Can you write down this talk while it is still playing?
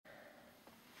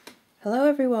Hello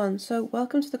everyone, so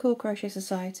welcome to the Cool Crochet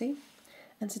Society,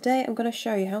 and today I'm going to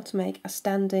show you how to make a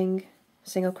standing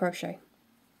single crochet.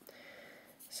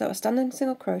 So a standing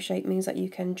single crochet means that you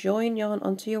can join yarn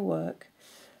onto your work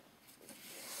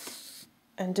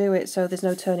and do it so there's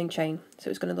no turning chain.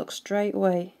 So it's going to look straight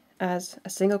away as a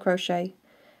single crochet,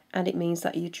 and it means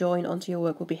that you join onto your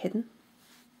work will be hidden.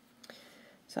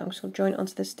 So I'm just going to join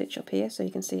onto this stitch up here so you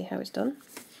can see how it's done.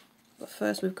 But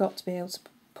first we've got to be able to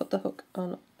put the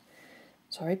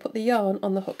yarn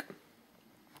on the hook.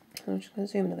 I'm just going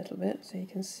to zoom in a little bit so you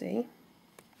can see.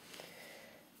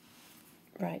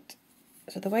 Right,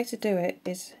 so the way to do it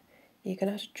is you're going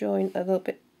to have to join a little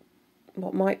bit,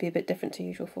 what might be a bit different to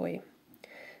usual for you.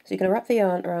 So you're going to wrap the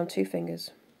yarn around two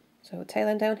fingers. So tail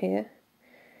end down here,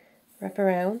 wrap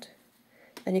around,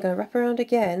 and you're going to wrap around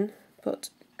again, but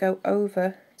go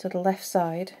over to the left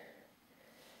side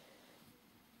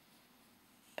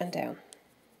and down.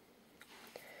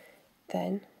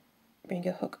 Then bring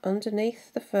your hook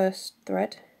underneath the first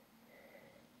thread,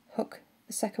 hook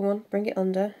the second one, bring it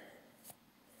under,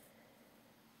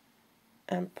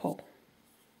 and pull.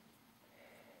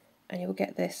 And you'll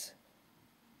get this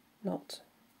knot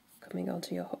coming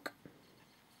onto your hook.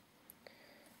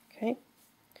 Okay,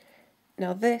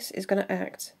 now this is going to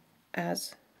act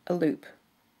as a loop,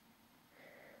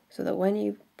 so that when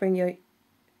you bring your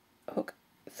hook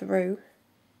through,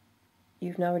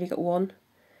 you've now already got one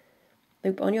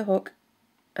loop on your hook,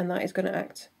 and that is going to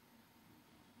act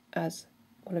as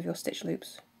one of your stitch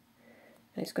loops,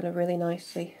 and it's going to really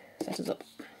nicely set us up.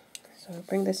 So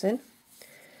bring this in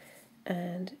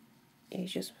and you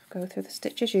just go through the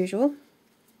stitch as usual.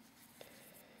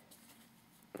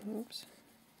 Oops,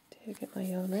 do get my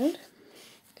yarn round.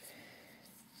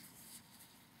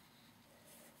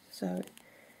 So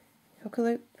hook a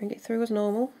loop, bring it through as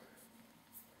normal,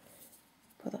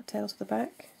 put that tail to the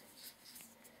back,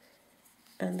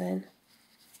 and then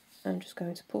I'm just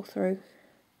going to pull through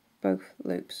both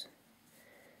loops,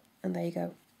 and there you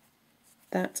go.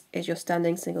 That is your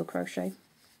standing single crochet,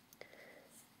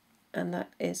 and that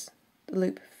is the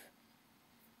loop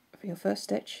for your first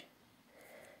stitch,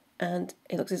 and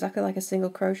it looks exactly like a single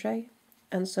crochet,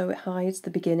 and so it hides the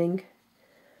beginning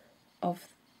of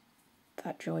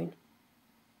that join.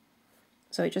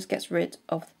 So it just gets rid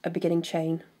of a beginning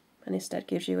chain and instead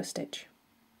gives you a stitch.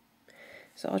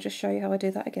 So I'll just show you how I do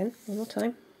that again one more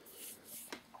time.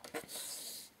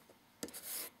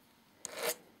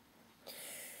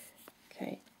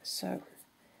 Okay, so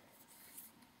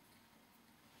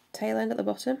tail end at the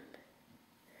bottom,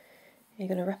 you're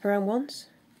going to wrap around once,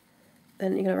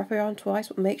 then you're going to wrap around twice,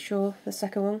 but make sure the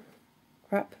second one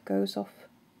wrap goes off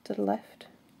to the left.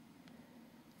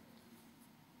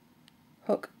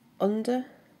 Hook under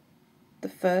the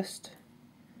first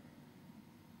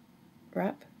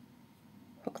wrap,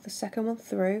 hook the second one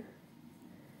through,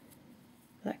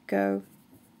 let go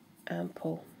and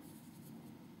pull.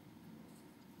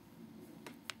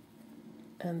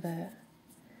 And there.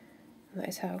 And that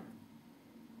is how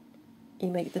you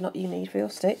make the knot you need for your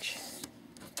stitch.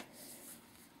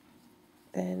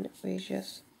 Then we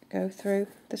just go through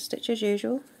the stitch as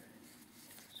usual,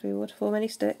 as we would for any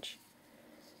stitch.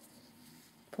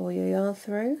 Pull your yarn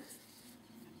through,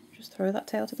 just throw that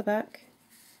tail to the back,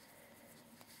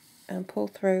 and pull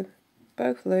through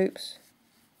both loops,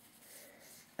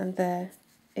 and there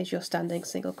is your standing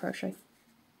single crochet.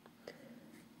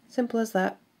 Simple as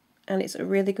that, and it's a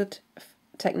really good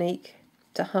technique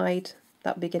to hide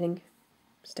that beginning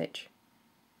stitch.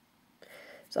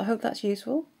 So I hope that's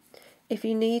useful. If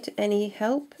you need any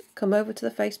help, come over to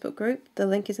the Facebook group. The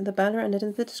link is in the banner and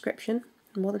in the description.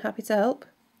 I'm more than happy to help.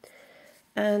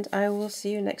 And I will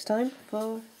see you next time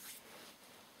for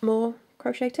more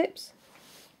crochet tips.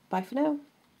 Bye for now.